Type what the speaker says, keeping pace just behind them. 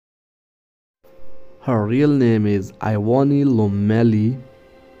Her real name is Ivanita Lomeli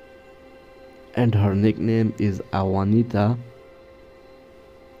and her nickname is Ivanita.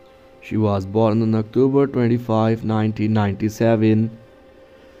 She was born on October 25, 1997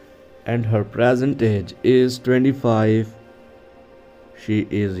 and her present age is 25. She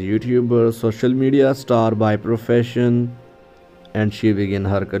is YouTuber, social media star by profession and she began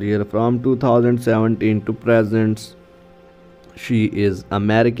her career from 2017 to present. She is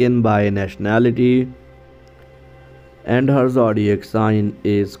American by nationality and her zodiac sign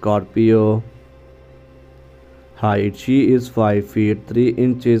is Scorpio. Height she is 5 feet 3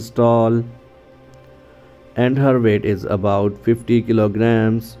 inches tall and her weight is about 50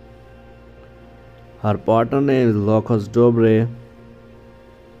 kilograms. Her partner name is Locus Dobre.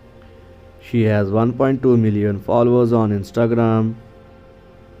 She has 1.2 million followers on Instagram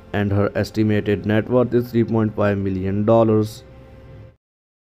and her estimated net worth is $3.5 million.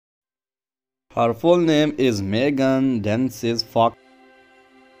 Her full name is Megan Densis Fox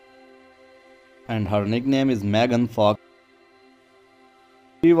and her nickname is Megan Fox.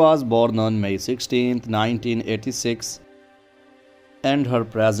 She was born on May 16, 1986 and her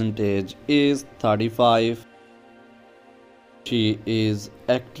present age is 35. She is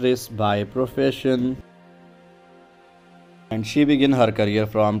actress by profession and she began her career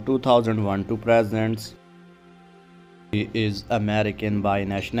from 2001 to present. She is American by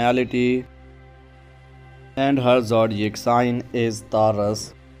nationality and her zodiac sign is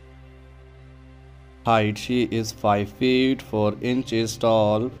Taurus. Height she is 5 feet 4 inches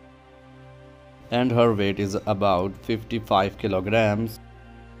tall and her weight is about 55 kilograms.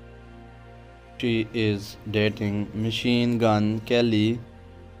 She is dating Machine Gun Kelly.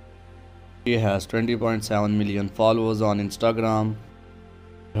 She has 20.7 million followers on Instagram.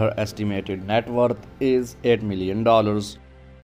 Her estimated net worth is $8 million.